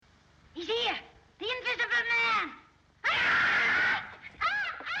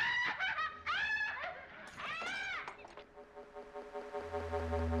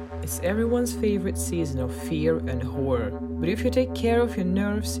It's everyone's favorite season of fear and horror. But if you take care of your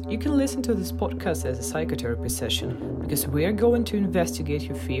nerves, you can listen to this podcast as a psychotherapy session, because we're going to investigate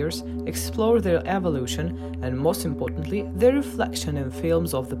your fears, explore their evolution, and most importantly, their reflection in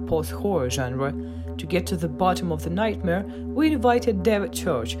films of the post-horror genre. To get to the bottom of the nightmare, we invited David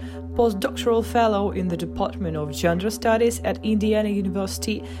Church, postdoctoral fellow in the Department of Gender Studies at Indiana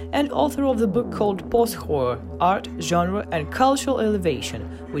University and author of the book called Post-Horror, Art, Genre, and Cultural Elevation,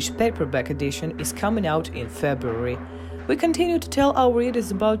 which paperback edition is coming out in February. We continue to tell our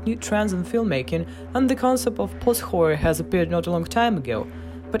readers about new trends in filmmaking, and the concept of post-horror has appeared not a long time ago.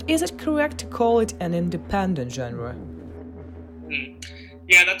 But is it correct to call it an independent genre?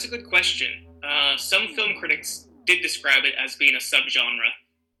 Yeah, that's a good question. Some film critics did describe it as being a subgenre.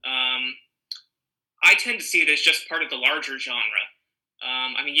 I tend to see it as just part of the larger genre.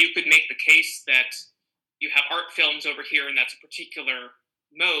 You could make the case that you have art films over here, and that's a particular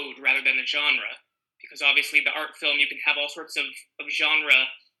mode rather than a genre. Because obviously the art film, you can have all sorts of genre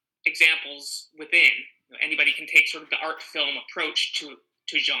examples within. Anybody can take sort of the art film approach to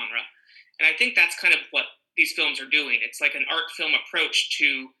genre. And I think that's kind of what these films are doing. It's like an art film approach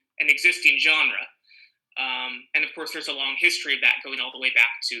to an existing genre. And of course, there's a long history of that going all the way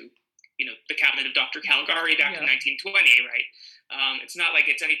back to, the Cabinet of Dr. Caligari back in 1920, right? It's not like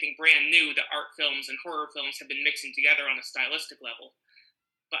it's anything brand new that art films and horror films have been mixing together on a stylistic level.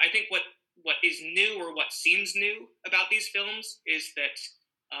 But I think what is new, or what seems new about these films, is that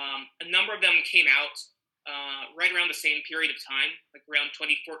a number of them came out right around the same period of time, like around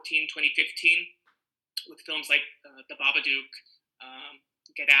 2014, 2015, with films like The Babadook,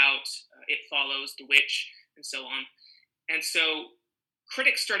 Get Out, It Follows, The Witch, and so on. And so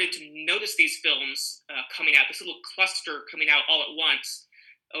critics started to notice these films coming out, this little cluster coming out all at once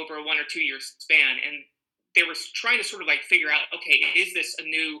over a 1 or 2 year span. And they were trying to sort of like figure out, okay, is this a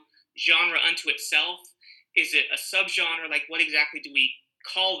new genre unto itself? Is it a subgenre? Like, what exactly do we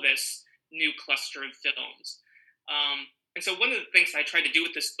call this new cluster of films? And so one of the things I tried to do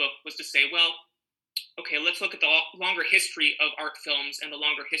with this book was to say, well, okay, let's look at the longer history of art films and the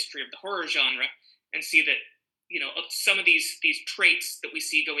longer history of the horror genre, and see that, some of these traits that we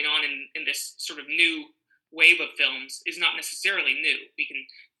see going on in this sort of new wave of films is not necessarily new. We can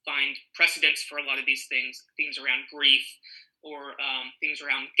find precedents for a lot of these things around grief, or things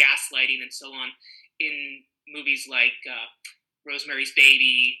around gaslighting and so on, in movies like Rosemary's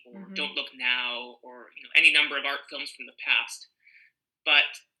Baby, or Don't Look Now, or any number of art films from the past. But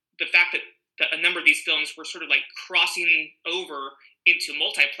the fact that a number of these films were sort of like crossing over into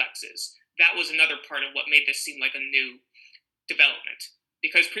multiplexes, that was another part of what made this seem like a new development.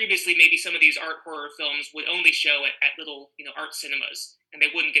 Because previously, maybe some of these art horror films would only show at little, art cinemas, and they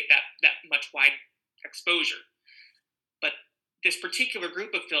wouldn't get that much wide exposure. But this particular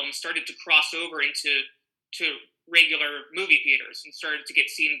group of films started to cross over into regular movie theaters, and started to get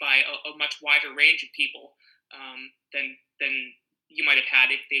seen by a much wider range of people than you might have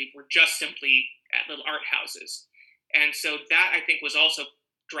had if they were just simply at little art houses. And so that, I think, was also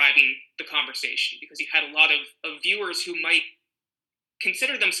driving the conversation, because you had a lot of viewers who might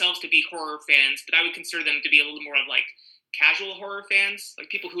consider themselves to be horror fans, but I would consider them to be a little more of like casual horror fans, like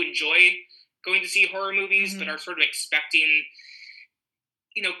people who enjoy going to see horror movies, but are sort of expecting,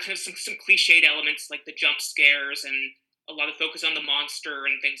 kind of some cliched elements like the jump scares and a lot of focus on the monster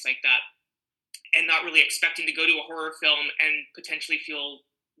and things like that, and not really expecting to go to a horror film and potentially feel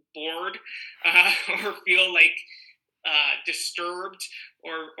bored or feel like disturbed,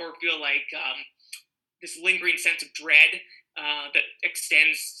 or feel like this lingering sense of dread that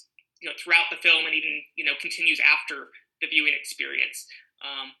extends throughout the film, and even continues after the viewing experience.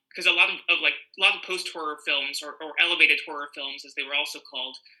 Because a lot of post-horror films, or elevated horror films as they were also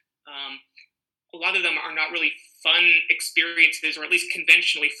called, a lot of them are not really fun experiences, or at least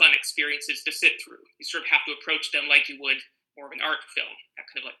conventionally fun experiences to sit through. You sort of have to approach them like you would more of an art film, that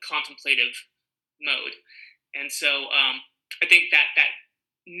kind of like contemplative mode. And so I think that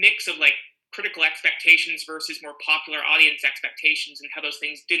mix of like critical expectations versus more popular audience expectations, and how those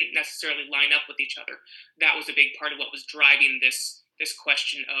things didn't necessarily line up with each other, that was a big part of what was driving this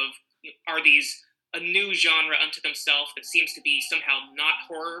question of, are these a new genre unto themselves that seems to be somehow not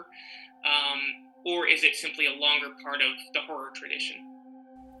horror, or is it simply a longer part of the horror tradition?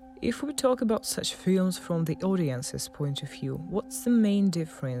 If we talk about such films from the audience's point of view, what's the main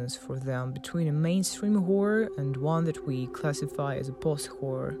difference for them between a mainstream horror and one that we classify as a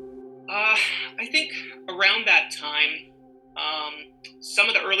post-horror? I think around that time, some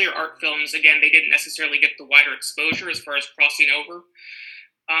of the earlier art films, again, they didn't necessarily get the wider exposure as far as crossing over.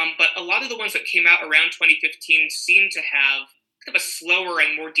 But a lot of the ones that came out around 2015 seemed to have kind of a slower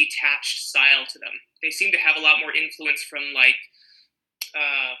and more detached style to them. They seem to have a lot more influence from like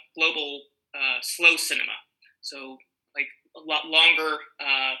global slow cinema. So like a lot longer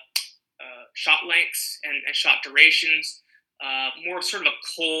shot lengths and shot durations, more sort of a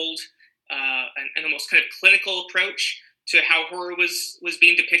cold and almost kind of clinical approach to how horror was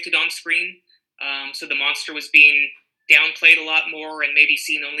being depicted on screen. So the monster was being downplayed a lot more and maybe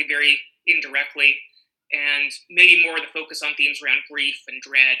seen only very indirectly, and maybe more the focus on themes around grief and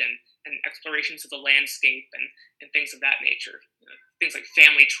dread and explorations of the landscape and things of that nature. Things like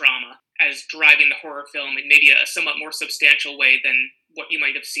family trauma as driving the horror film in maybe a somewhat more substantial way than what you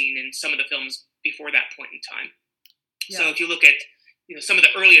might have seen in some of the films before that point in time. Yeah. So if you look at some of the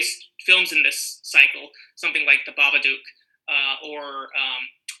earliest films in this cycle, something like The Babadook or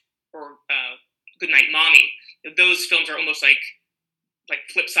Goodnight Mommy, those films are almost like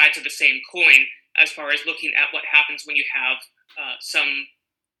flip sides of the same coin as far as looking at what happens when you have some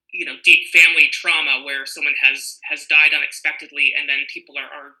deep family trauma where someone has died unexpectedly, and then people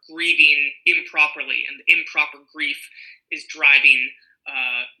are grieving improperly, and the improper grief is driving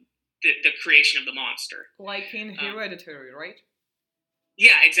the creation of the monster. Like in Hereditary, right?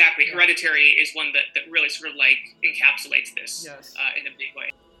 Yeah, exactly. Yeah. Hereditary is one that really sort of like encapsulates this. Yes. In a big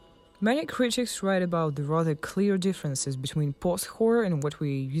way. Many critics write about the rather clear differences between post-horror and what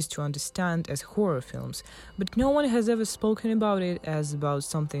we used to understand as horror films, but no one has ever spoken about it as about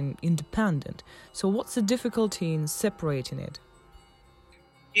something independent. So what's the difficulty in separating it?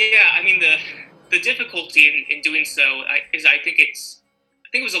 Yeah, I mean, the difficulty in doing so is I think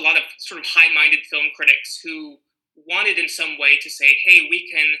it was a lot of sort of high-minded film critics who wanted in some way to say, hey, we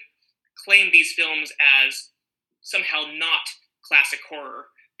can claim these films as somehow not classic horror,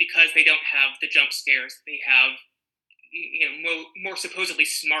 because they don't have the jump scares. They have, more supposedly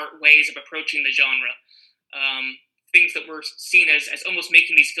smart ways of approaching the genre. Things that were seen as almost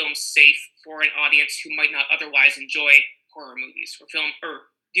making these films safe for an audience who might not otherwise enjoy horror movies, or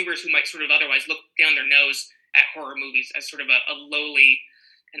viewers who might sort of otherwise look down their nose at horror movies as sort of a lowly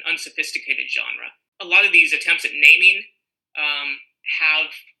and unsophisticated genre. A lot of these attempts at naming have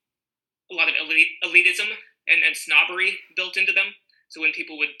a lot of elitism and snobbery built into them. So when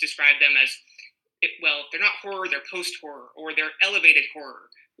people would describe them as, well, they're not horror, they're post-horror, or they're elevated horror,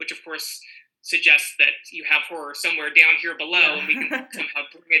 which of course suggests that you have horror somewhere down here below, and we can somehow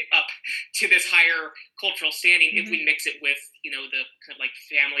bring it up to this higher cultural standing if we mix it with, the kind of like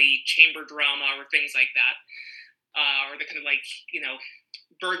family chamber drama or things like that, or the kind of like,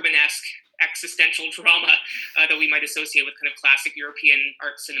 Bergman-esque existential drama that we might associate with kind of classic European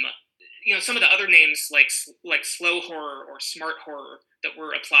art cinema. Some of the other names like slow horror or smart horror that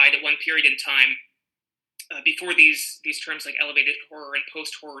were applied at one period in time before these terms like elevated horror and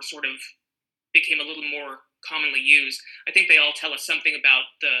post horror sort of became a little more commonly used. I think they all tell us something about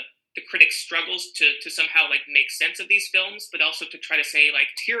the critics' struggles to somehow like make sense of these films, but also to try to say like,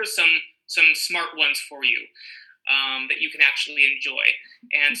 here are some smart ones for you that you can actually enjoy.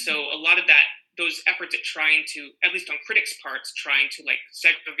 And so a lot of those efforts at trying to, at least on critics' parts, trying to like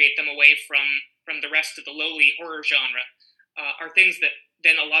segregate them away from the rest of the lowly horror genre are things that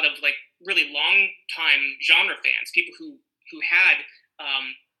then a lot of like really long time genre fans, people who had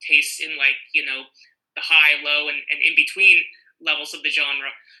tastes in like, the high, low, and in between levels of the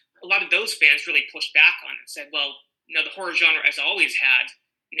genre, a lot of those fans really pushed back on it and said, well, the horror genre has always had,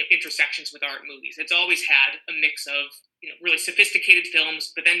 intersections with art movies. It's always had a mix of, really sophisticated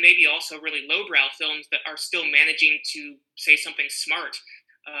films, but then maybe also really lowbrow films that are still managing to say something smart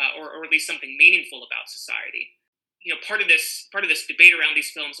or at least something meaningful about society. Part of this debate around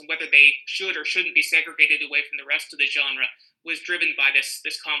these films and whether they should or shouldn't be segregated away from the rest of the genre was driven by this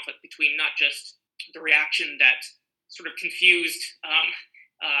conflict between not just the reaction that sort of confused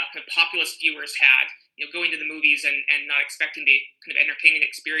kind of populist viewers had, going to the movies and not expecting the kind of entertaining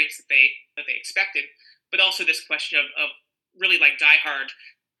experience that they expected, but also this question of really like diehard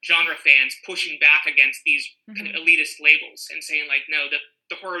genre fans pushing back against these kind of elitist labels and saying like, no,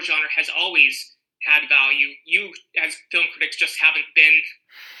 the horror genre has always had value. You as film critics just haven't been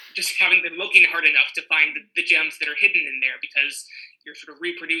looking hard enough to find the gems that are hidden in there, because you're sort of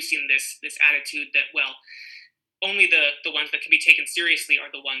reproducing this attitude that, well, only the ones that can be taken seriously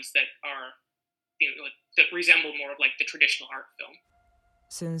are the ones that are, that resemble more of like the traditional art film.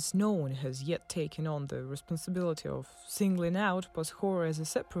 Since no one has yet taken on the responsibility of singling out post-horror as a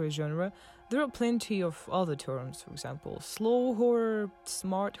separate genre, there are plenty of other terms, for example, slow horror,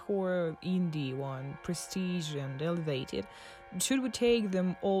 smart horror, indie one, prestige, and elevated. Should we take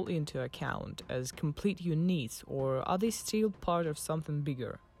them all into account as complete units, or are they still part of something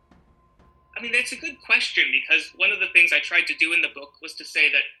bigger? I mean, that's a good question, because one of the things I tried to do in the book was to say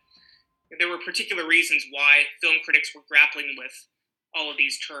that there were particular reasons why film critics were grappling with all of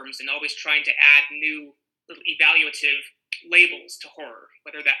these terms and always trying to add new little evaluative labels to horror,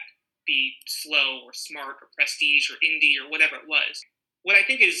 whether that be slow or smart or prestige or indie or whatever it was. What I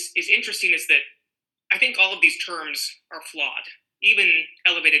think is interesting is that I think all of these terms are flawed, even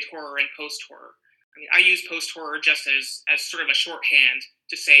elevated horror and post horror. I mean, I use post horror just as sort of a shorthand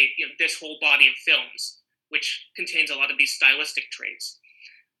to say, this whole body of films, which contains a lot of these stylistic traits.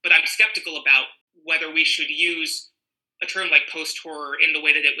 But I'm skeptical about whether we should use a term like post horror in the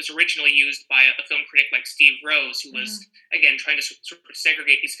way that it was originally used by a film critic like Steve Rose, who was, again, trying to sort of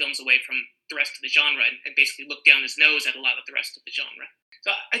segregate these films away from the rest of the genre and basically look down his nose at a lot of the rest of the genre.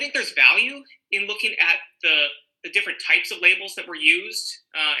 So I think there's value in looking at the different types of labels that were used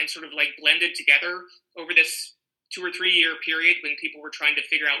and sort of like blended together over this 2 or 3 year period when people were trying to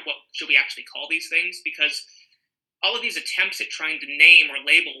figure out what should we actually call these things, because all of these attempts at trying to name or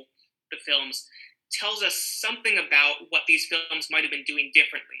label the films tells us something about what these films might have been doing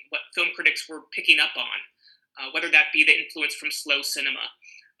differently, what film critics were picking up on, whether that be the influence from slow cinema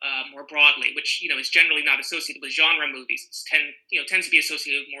more broadly, which is generally not associated with genre movies. It tends to be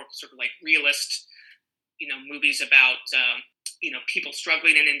associated with more sort of like realist, movies about people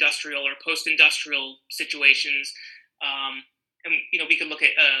struggling in industrial or post-industrial situations. And we could look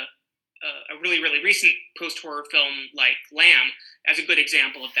at a really, really recent post-horror film like Lamb as a good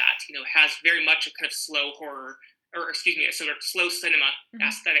example of that. Has very much a kind of slow horror, a sort of slow cinema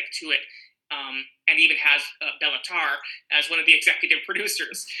aesthetic to it, and even has Bela Tarr as one of the executive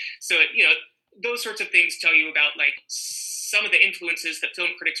producers. So, those sorts of things tell you about like some of the influences that film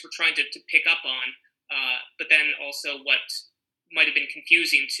critics were trying to pick up on, but then also what might have been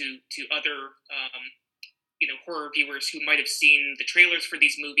confusing to other horror viewers who might have seen the trailers for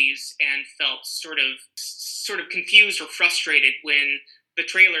these movies and felt sort of confused or frustrated when the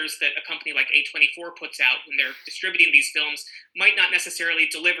trailers that a company like A24 puts out when they're distributing these films might not necessarily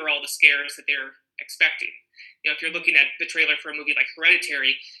deliver all the scares that they're expecting. If you're looking at the trailer for a movie like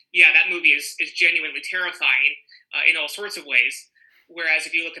Hereditary, that movie is genuinely terrifying in all sorts of ways. Whereas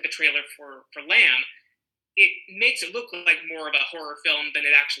if you look at the trailer for Lamb, it makes it look like more of a horror film than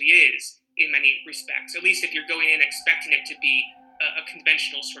it actually is in many respects, at least if you're going in expecting it to be a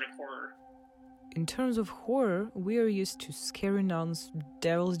conventional sort of horror. In terms of horror, we are used to scary nuns,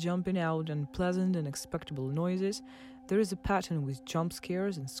 devils jumping out, and pleasant and expectable noises. There is a pattern with jump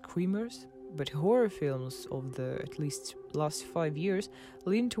scares and screamers, but horror films of the at least last 5 years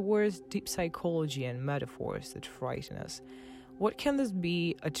lean towards deep psychology and metaphors that frighten us. What can this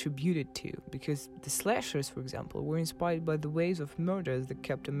be attributed to? Because the slashers, for example, were inspired by the waves of murders that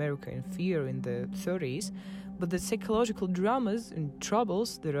kept America in fear in the 30s, but the psychological dramas and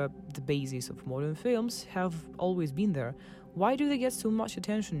troubles that are the basis of modern films have always been there. Why do they get so much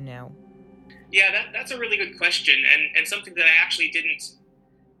attention now? Yeah, that's a really good question, and something that I actually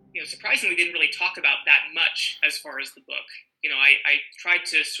surprisingly didn't really talk about that much as far as the book. I tried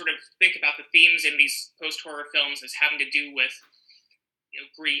to sort of think about the themes in these post-horror films as having to do with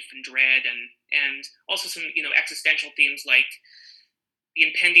grief and dread, and also some existential themes like the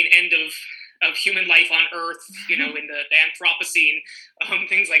impending end of human life on Earth, in the Anthropocene,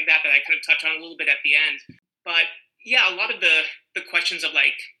 things like that I kind of touch on a little bit at the end. But yeah, a lot of the questions of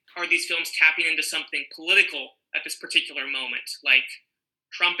like, are these films tapping into something political at this particular moment, like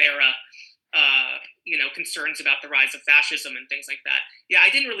Trump era, concerns about the rise of fascism and things like that. Yeah, I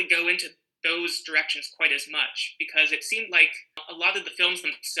didn't really go into those directions quite as much because it seemed like a lot of the films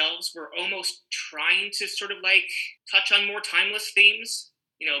themselves were almost trying to sort of like touch on more timeless themes,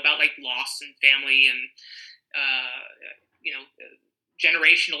 about like loss and family and,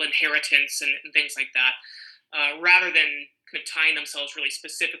 generational inheritance and things like that, rather than kind of tying themselves really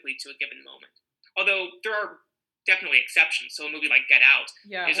specifically to a given moment. Although there are definitely exceptions. So a movie like Get Out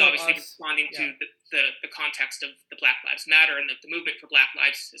is obviously responding to the context of the Black Lives Matter and the movement for Black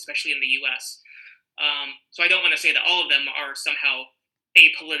lives, especially in the U.S. So I don't want to say that all of them are somehow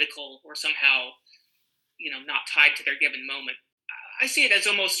apolitical or somehow, not tied to their given moment. I see it as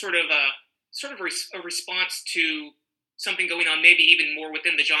almost sort of a response to something going on maybe even more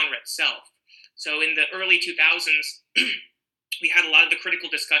within the genre itself. So in the early 2000s, we had a lot of the critical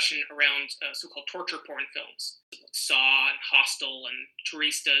discussion around so-called torture porn films, Saw and Hostel and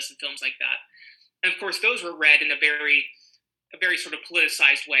Turistas and films like that. And of course, those were read in a very sort of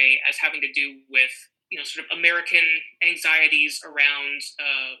politicized way as having to do with sort of American anxieties around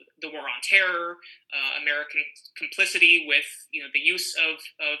the war on terror, American complicity with, the use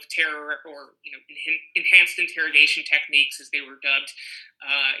of terror, or, enhanced interrogation techniques, as they were dubbed,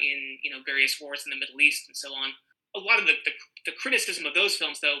 in, various wars in the Middle East and so on. A lot of the criticism of those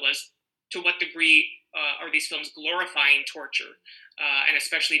films, though, was to what degree are these films glorifying torture, and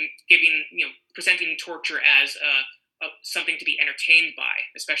especially presenting torture as something to be entertained by,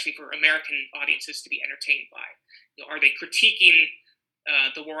 especially for American audiences to be entertained by. Are they critiquing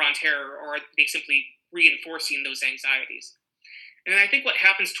the war on terror, or are they simply reinforcing those anxieties? And I think what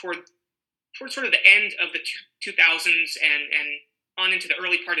happens toward sort of the end of the 2000s and on into the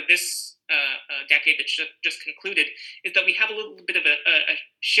early part of this decade that just concluded is that we have a little bit of a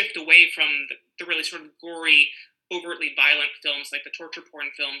shift away from the really sort of gory, overtly violent films like the torture porn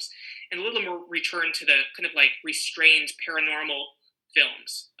films, and a little more return to the kind of like restrained paranormal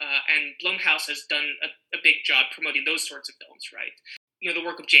films. And Blumhouse has done a big job promoting those sorts of films, right? The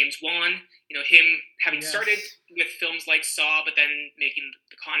work of James Wan, him having started with films like Saw, but then making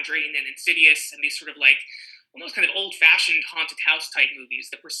The Conjuring and Insidious, and these sort of like almost kind of old-fashioned haunted house type movies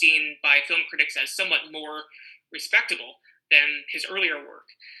that were seen by film critics as somewhat more respectable than his earlier work.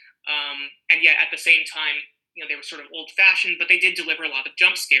 And yet at the same time, they were sort of old-fashioned, but they did deliver a lot of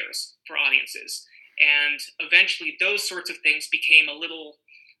jump scares for audiences. And eventually those sorts of things became a little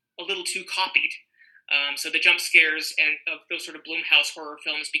too copied. So the jump scares and of those sort of Blumhouse horror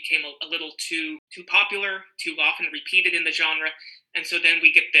films became a little too popular, too often repeated in the genre. And so then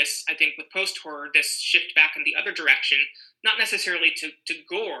we get this, I think, with post-horror, this shift back in the other direction, not necessarily to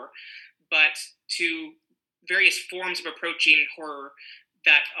gore, but to various forms of approaching horror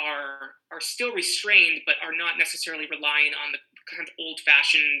that are still restrained, but are not necessarily relying on the kind of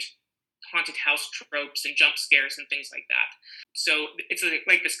old-fashioned haunted house tropes and jump scares and things like that. So it's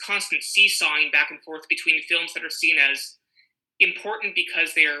like this constant seesawing back and forth between films that are seen as important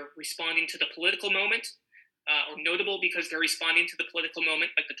because they're responding to the political moment, or notable because they're responding to the political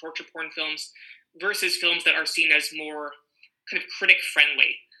moment, like the torture porn films, versus films that are seen as more kind of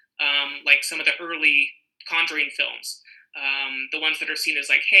critic-friendly, like some of the early Conjuring films. The ones that are seen as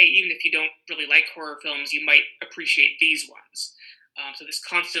like, hey, even if you don't really like horror films, you might appreciate these ones. So this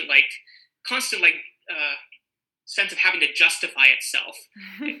constant sense of having to justify itself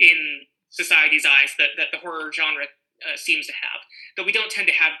in society's eyes that the horror genre seems to have, that we don't tend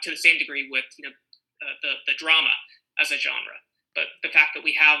to have to the same degree with the drama as a genre. But the fact that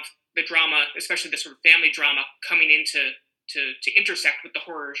we have the drama, especially the sort of family drama, coming into to intersect with the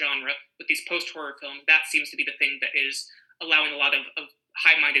horror genre, with these post-horror films, that seems to be the thing that is allowing a lot of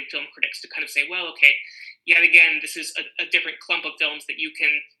high-minded film critics to kind of say, well, okay, yet again, this is a different clump of films that you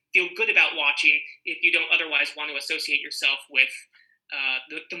can feel good about watching if you don't otherwise want to associate yourself with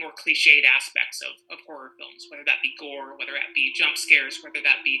the more cliched aspects of horror films, whether that be gore, whether that be jump scares, whether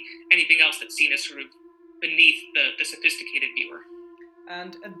that be anything else that's seen as sort of beneath the sophisticated viewer.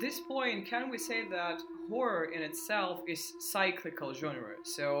 And at this point, can we say that horror in itself is cyclical genre?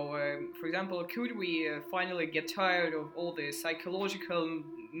 So, for example, could we finally get tired of all the psychological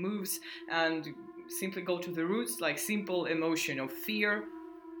moves and simply go to the roots, like simple emotion of fear?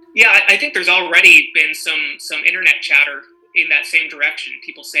 Yeah, I think there's already been some internet chatter in that same direction.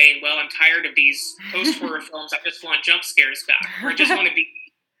 People saying, well, I'm tired of these post-horror films. I just want jump scares back. Or I just want to be,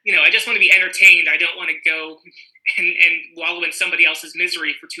 I just want to be entertained. I don't want to go and wallow in somebody else's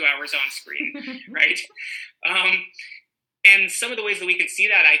misery for 2 hours on screen, right? And some of the ways that we can see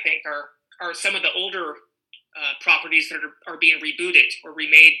that, I think, are some of the older properties that are being rebooted or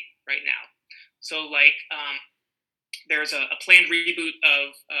remade right now. So, like, there's a planned reboot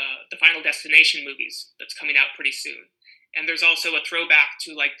of the Final Destination movies that's coming out pretty soon. And there's also a throwback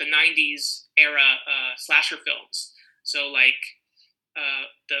to, like, the 90s era slasher films. So, like,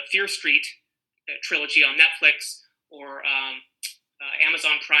 the Fear Street trilogy on Netflix, or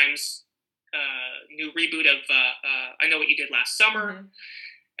Amazon Prime's new reboot of I Know What You Did Last Summer,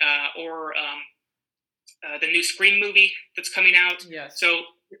 or the new Scream movie that's coming out. Yes. So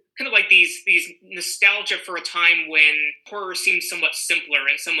kind of like these nostalgia for a time when horror seemed somewhat simpler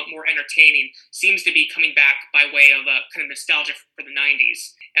and somewhat more entertaining seems to be coming back by way of a kind of nostalgia for the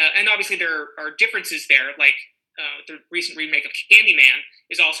 90s. And obviously there are differences there, like the recent remake of Candyman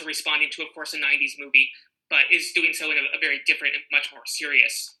is also responding to, of course, a 90s movie, but is doing so in a very different and much more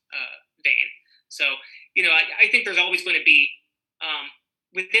serious vein. So, I think there's always going to be,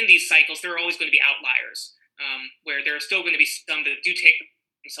 within these cycles, there are always going to be outliers, where there are still going to be some that do take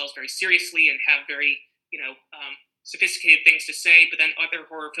themselves very seriously and have very, sophisticated things to say, but then other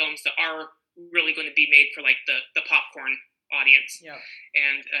horror films that are really going to be made for, like, the popcorn audience. Yeah.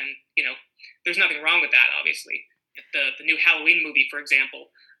 And there's nothing wrong with that, obviously. The new Halloween movie, for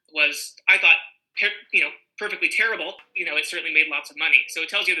example, was, I thought, perfectly terrible. It certainly made lots of money. So it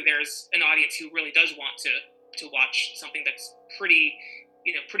tells you that there's an audience who really does want to watch something that's pretty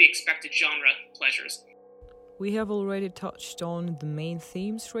expected genre pleasures. We have already touched on the main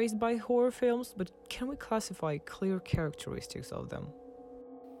themes raised by horror films, but can we classify clear characteristics of them?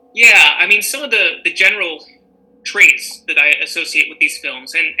 Yeah, I mean, some of the general traits that I associate with these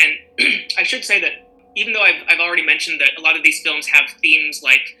films, and I should say that even though I've already mentioned that a lot of these films have themes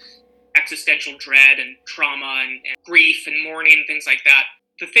like existential dread and trauma and grief and mourning and things like that,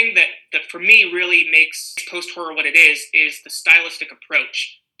 the thing that for me really makes post-horror what it is the stylistic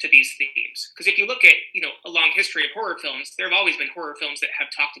approach to these themes. Because if you look at a long history of horror films, there have always been horror films that have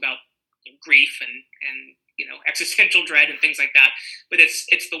talked about grief and existential dread and things like that. But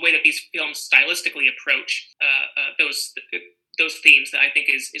it's the way that these films stylistically approach those themes that I think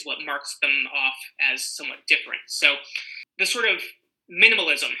is what marks them off as somewhat different. So the sort of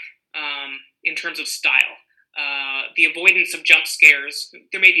minimalism in terms of style, the avoidance of jump scares.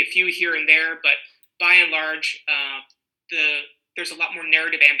 There may be a few here and there, but by and large, there's a lot more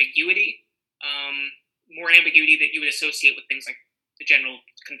narrative ambiguity, more ambiguity that you would associate with things like the general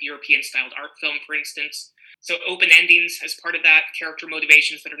kind of European-styled art film, for instance. So open endings as part of that, character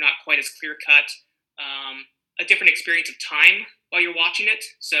motivations that are not quite as clear-cut, a different experience of time while you're watching it.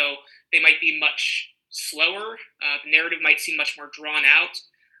 So they might be much slower. The narrative might seem much more drawn out.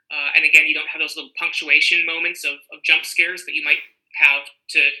 And again, you don't have those little punctuation moments of jump scares that you might have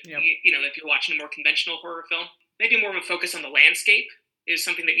if you're watching a more conventional horror film. Maybe more of a focus on the landscape is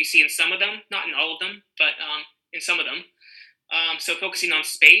something that you see in some of them, not in all of them, but in some of them. So focusing on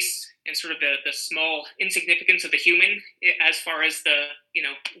space and sort of the small insignificance of the human as far as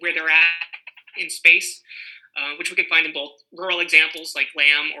where they're at in space, which we can find in both rural examples like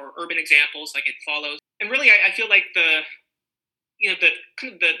Lamb or urban examples like It Follows. And really, I feel like the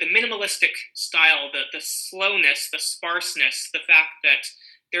minimalistic style, the slowness, the sparseness, the fact that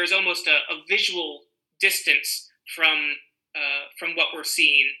there's almost a visual distance from what we're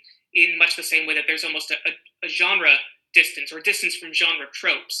seeing, in much the same way that there's almost a genre distance or distance from genre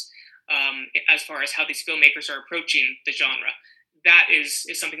tropes as far as how these filmmakers are approaching the genre. That is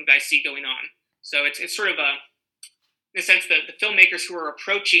something that I see going on. So it's sort of in a sense, the filmmakers who are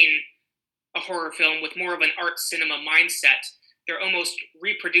approaching a horror film with more of an art cinema mindset, they're almost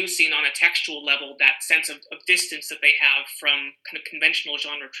reproducing on a textual level that sense of distance that they have from kind of conventional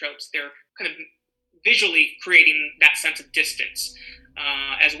genre tropes. They're kind of visually creating that sense of distance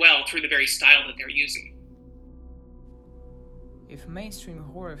as well through the very style that they're using. If mainstream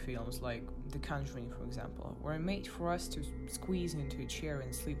horror films like The Conjuring, for example, were made for us to squeeze into a chair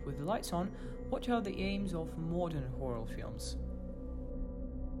and sleep with the lights on, what are the aims of modern horror films?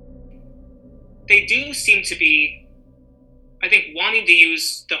 They do seem to be, I think, wanting to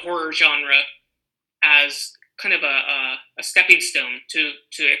use the horror genre as kind of a stepping stone to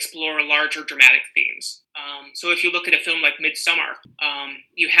explore larger dramatic themes. So if you look at a film like Midsommar,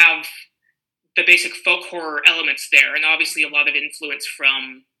 you have the basic folk horror elements there, and obviously a lot of influence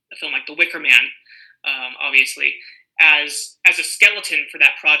from a film like The Wicker Man, obviously, as a skeleton for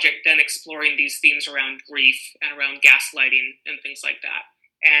that project, then exploring these themes around grief and around gaslighting and things like that,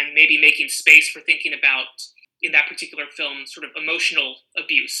 and maybe making space for thinking about, in that particular film, sort of emotional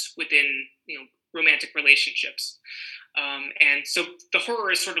abuse within romantic relationships. And so the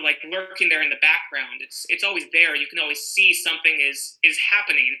horror is sort of like lurking there in the background. It's always there. You can always see something is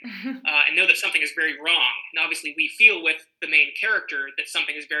happening and know that something is very wrong. And obviously we feel with the main character that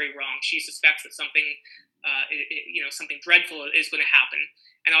something is very wrong. She suspects that something something dreadful is going to happen.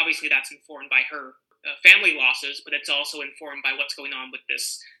 And obviously that's informed by her family losses, but it's also informed by what's going on with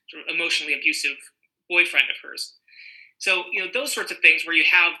this sort of emotionally abusive boyfriend of hers. So, those sorts of things where you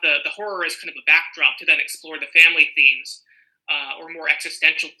have the horror as kind of a backdrop to then explore the family themes or more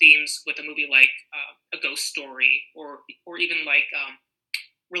existential themes with a movie like A Ghost Story or even like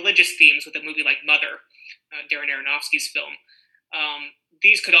religious themes with a movie like Mother, Darren Aronofsky's film.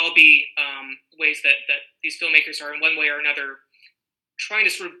 These could all be ways that these filmmakers are in one way or another trying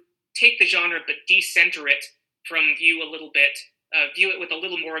to sort of take the genre but decenter it from view a little bit, view it with a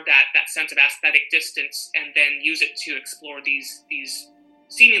little more of that sense of aesthetic distance, and then use it to explore these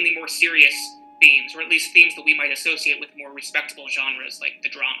seemingly more serious themes, or at least themes that we might associate with more respectable genres like the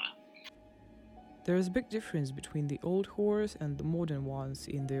drama. There is a big difference between the old horrors and the modern ones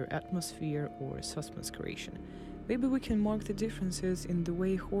in their atmosphere or suspense creation. Maybe we can mark the differences in the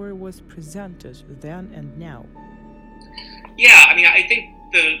way horror was presented then and now. Yeah, I mean, I think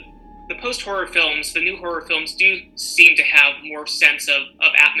the post-horror films, the new horror films do seem to have more sense of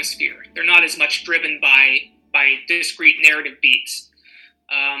atmosphere. They're not as much driven by discrete narrative beats.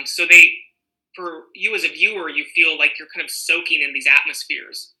 So for you as a viewer, you feel like you're kind of soaking in these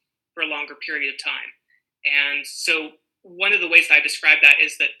atmospheres for a longer period of time. And so one of the ways that I describe that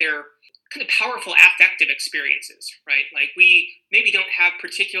is that they're kind of powerful affective experiences, right? Like we maybe don't have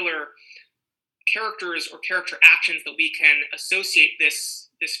particular characters or character actions that we can associate this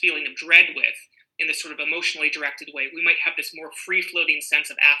feeling of dread with in this sort of emotionally directed way. We might have this more free-floating sense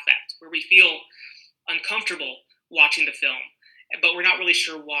of affect where we feel uncomfortable watching the film, but we're not really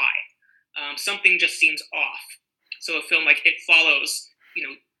sure why. Something just seems off. So a film like It Follows,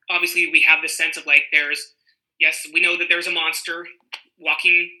 obviously we have this sense of like we know that there's a monster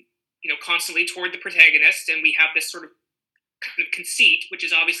walking, constantly toward the protagonist, and we have this sort of kind of conceit, which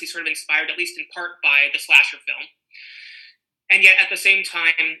is obviously sort of inspired, at least in part, by the slasher film. And yet, at the same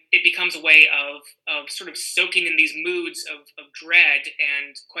time, it becomes a way of sort of soaking in these moods of dread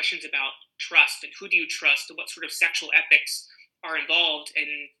and questions about trust and who do you trust and what sort of sexual ethics are involved in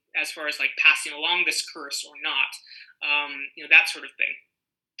as far as like passing along this curse or not, that sort of thing.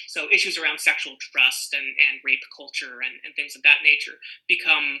 So issues around sexual trust and rape culture and things of that nature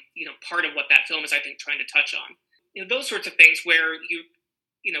become, part of what that film is, I think, trying to touch on. Those sorts of things where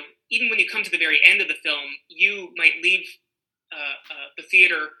even when you come to the very end of the film, you might leave the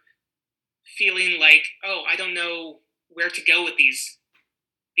theater feeling like, oh, I don't know where to go with these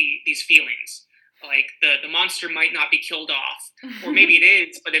feelings. Like the monster might not be killed off, or maybe it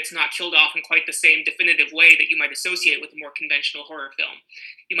is, but it's not killed off in quite the same definitive way that you might associate with a more conventional horror film.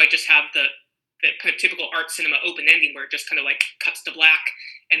 You might just have the kind of typical art cinema open ending where it just kind of like cuts to black,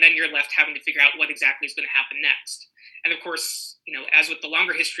 and then you're left having to figure out what exactly is going to happen next. And of course, as with the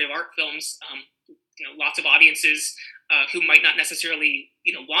longer history of art films, lots of audiences who might not necessarily,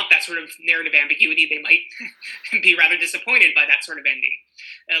 want that sort of narrative ambiguity, they might be rather disappointed by that sort of ending.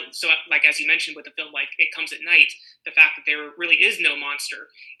 So, like as you mentioned with a film like It Comes at Night, the fact that there really is no monster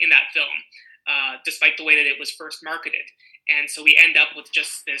in that film, despite the way that it was first marketed. And so we end up with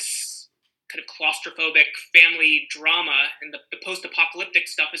just this kind of claustrophobic family drama, and the post-apocalyptic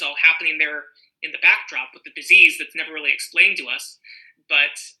stuff is all happening there in the backdrop with the disease that's never really explained to us.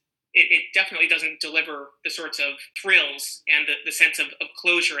 But it definitely doesn't deliver the sorts of thrills and the sense of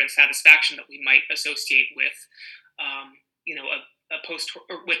closure and satisfaction that we might associate with, a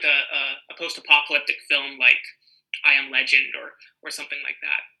post-apocalyptic film like I Am Legend or something like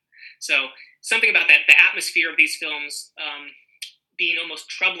that. So something about that, the atmosphere of these films being almost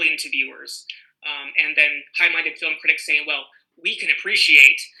troubling to viewers, and then high-minded film critics saying, well, we can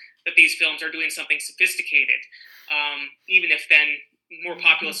appreciate that these films are doing something sophisticated, even if then more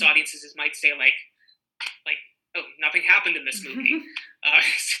populist audiences might say like, oh, nothing happened in this movie.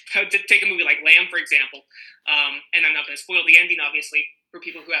 So to take a movie like Lamb, for example, and I'm not going to spoil the ending, obviously, for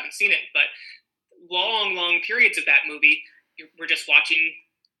people who haven't seen it, but long periods of that movie, we're just watching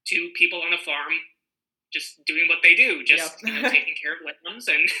two people on a farm just doing what they do, just taking care of lambs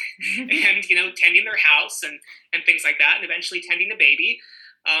and tending their house and things like that, and eventually tending a baby.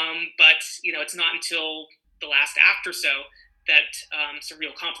 But it's not until the last act or so that some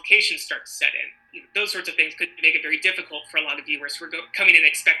real complications start to set in. Those sorts of things could make it very difficult for a lot of viewers who are coming in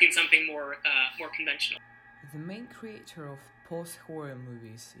expecting something more conventional. The main creator of post-horror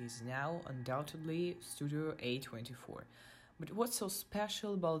movies is now undoubtedly Studio A24. But what's so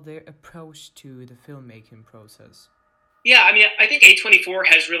special about their approach to the filmmaking process? Yeah, I mean, I think A24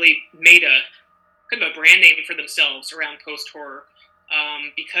 has really made a kind of a brand name for themselves around post-horror.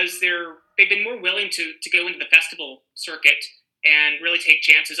 Because they've been more willing to go into the festival circuit and really take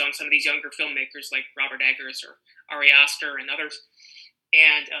chances on some of these younger filmmakers like Robert Eggers or Ari Aster and others,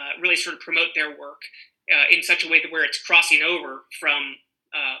 and really sort of promote their work in such a way that where it's crossing over from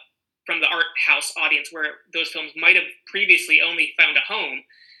the art house audience, where those films might have previously only found a home,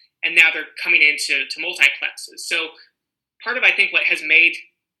 and now they're coming into multiplexes. So part of, I think, what has made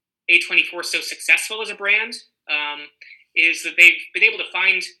A24 so successful as a brand is that they've been able to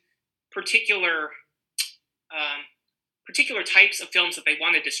find particular types of films that they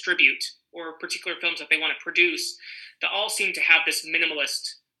want to distribute, or particular films that they want to produce, that all seem to have this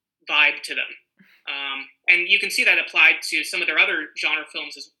minimalist vibe to them. And you can see that applied to some of their other genre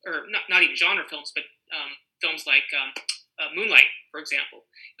films, or not even genre films, but films like Moonlight, for example.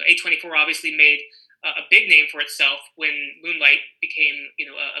 A24 obviously made a big name for itself when Moonlight became,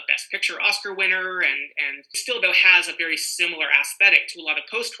 a Best Picture Oscar winner, and still though has a very similar aesthetic to a lot of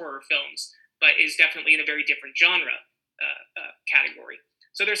post-horror films, but is definitely in a very different genre category.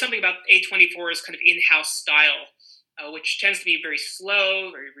 So there's something about A24's kind of in-house style which tends to be very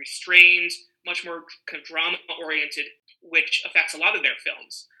slow, very restrained, much more kind of drama-oriented, which affects a lot of their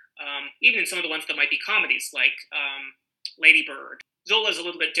films. Even in some of the ones that might be comedies, like Lady Bird. Zola is a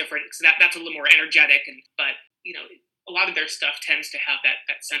little bit different because that's a little more energetic, but a lot of their stuff tends to have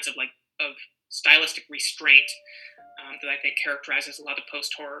that sense of stylistic restraint that I think characterizes a lot of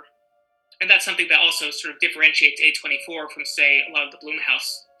post-horror. And that's something that also sort of differentiates A24 from, say, a lot of the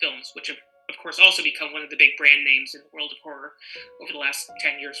Blumhouse films, which have, of course, also become one of the big brand names in the world of horror over the last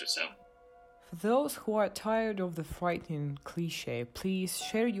 10 years or so. For those who are tired of the frightening cliche, please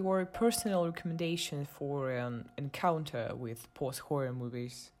share your personal recommendation for an encounter with post-horror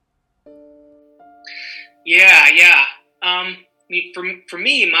movies. Yeah. I mean, for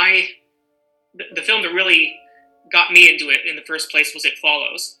me, the film that really got me into it in the first place was It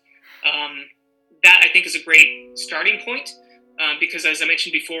Follows. That I think is a great starting point because, as I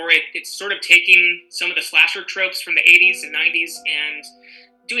mentioned before, it's sort of taking some of the slasher tropes from the 80s and 90s and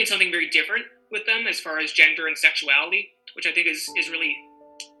doing something very different with them as far as gender and sexuality, which I think is really,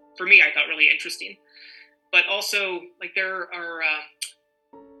 for me, I thought really interesting. But also, there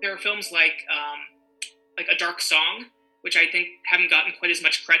are films like A Dark Song, which I think haven't gotten quite as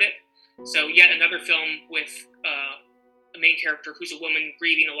much credit. So yet another film with a main character who's a woman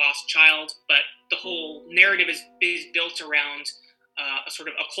grieving a lost child, but the whole narrative is built around a sort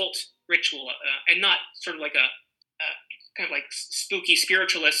of occult ritual, and not sort of like a kind of like spooky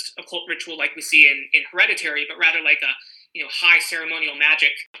spiritualist occult ritual like we see in Hereditary, but rather like a high ceremonial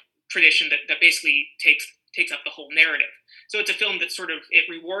magic tradition that basically takes up the whole narrative. So it's a film that sort of, it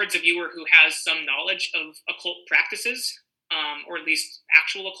rewards a viewer who has some knowledge of occult practices, or at least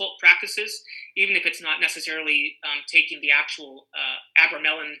actual occult practices, even if it's not necessarily taking the actual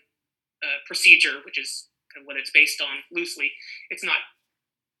Abramelin procedure, which is kind of what it's based on loosely. It's not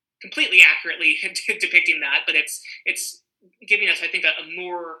completely accurately depicting that, but it's giving us, I think, a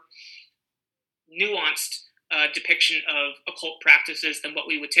more nuanced depiction of occult practices than what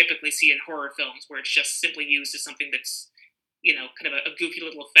we would typically see in horror films, where it's just simply used as something that's kind of a goofy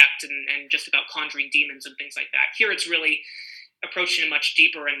little effect and just about conjuring demons and things like that. Here it's really approached in a much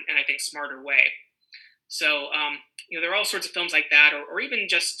deeper and I think smarter way. So, there are all sorts of films like that, or even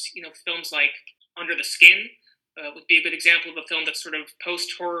just, films like Under the Skin would be a good example of a film that's sort of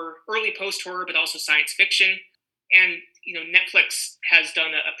post-horror, early post-horror, but also science fiction. And, Netflix has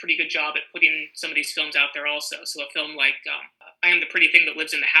done a pretty good job at putting some of these films out there also. So a film like I Am the Pretty Thing That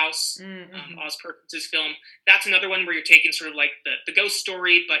Lives in the House, Oz Perkins' film, that's another one where you're taking sort of like the ghost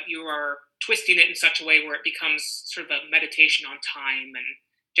story, but you are twisting it in such a way where it becomes sort of a meditation on time and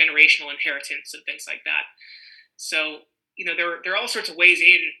generational inheritance and things like that. So, there are all sorts of ways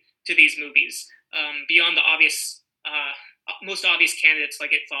in to these movies beyond the obvious, most obvious candidates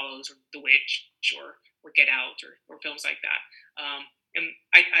like It Follows or The Witch or Get Out or films like that. And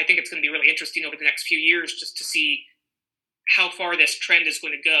I think it's going to be really interesting over the next few years just to see how far this trend is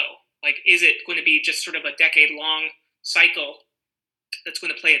going to go. Like, is it going to be just sort of a decade-long cycle that's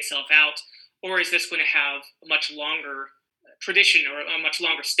going to play itself out, or is this going to have a much longer tradition or a much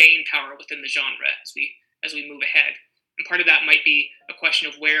longer staying power within the genre as we move ahead? And part of that might be a question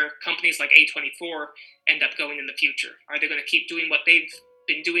of where companies like A24 end up going in the future. Are they going to keep doing what they've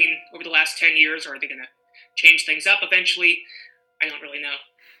been doing over the last 10 years, or are they going to change things up eventually? I don't really know.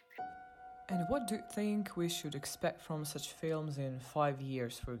 And what do you think we should expect from such films in 5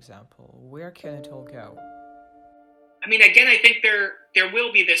 years, for example? Where can it all go? I mean, again, I think there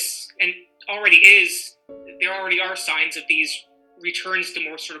will be this, and there already are signs of these returns to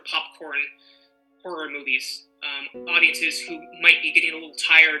more sort of popcorn horror movies. Audiences who might be getting a little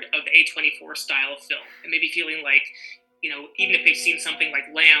tired of the A24 style of film and maybe feeling like, even if they've seen something like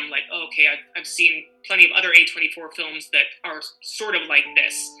Lamb, like, oh, okay, I've seen plenty of other A24 films that are sort of like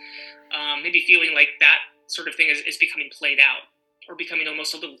this. Maybe feeling like that sort of thing is becoming played out or becoming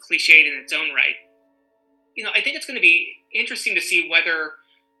almost a little cliched in its own right. I think it's going to be interesting to see whether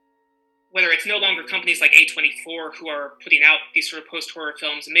it's no longer companies like A24 who are putting out these sort of post-horror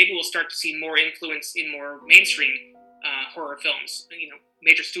films, and maybe we'll start to see more influence in more mainstream horror films,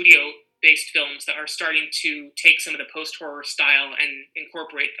 major studio-based films that are starting to take some of the post-horror style and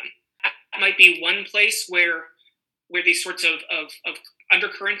incorporate them. That might be one place where these sorts of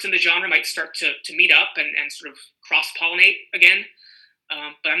undercurrents in the genre might start to meet up and sort of cross-pollinate again,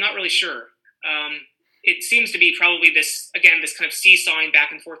 but I'm not really sure. It seems to be probably this kind of seesawing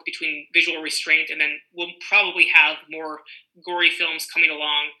back and forth between visual restraint, and then we'll probably have more gory films coming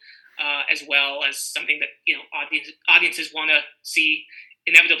along as well as something that audiences want to see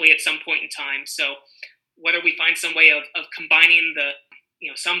inevitably at some point in time. So whether we find some way of combining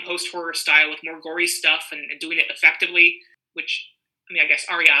some post-horror style with more gory stuff and doing it effectively, which, I guess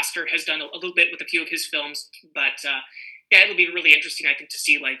Ari Aster has done a little bit with a few of his films, but yeah, it'll be really interesting, I think, to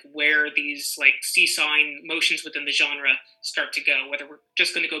see where these seesawing motions within the genre start to go, whether we're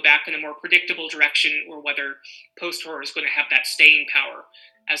just going to go back in a more predictable direction or whether post-horror is going to have that staying power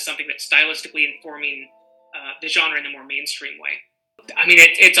as something that's stylistically informing the genre in a more mainstream way.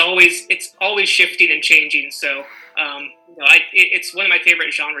 It's always shifting and changing. So it's one of my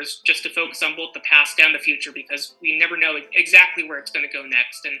favorite genres just to focus on both the past and the future, because we never know exactly where it's going to go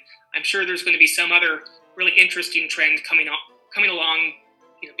next. And I'm sure there's going to be some other really interesting trend coming along,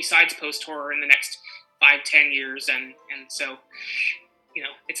 besides post-horror in the next 5-10 years. And so,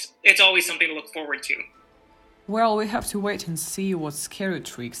 it's always something to look forward to. Well, we have to wait and see what scary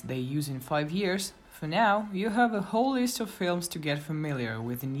tricks they use in 5 years. For now, you have a whole list of films to get familiar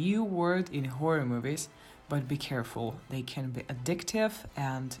with the new world in horror movies, but be careful, they can be addictive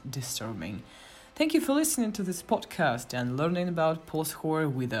and disturbing. Thank you for listening to this podcast and learning about post-horror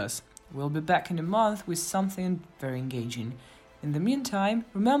with us. We'll be back in a month with something very engaging. In the meantime,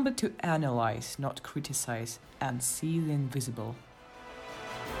 remember to analyze, not criticize, and see the invisible.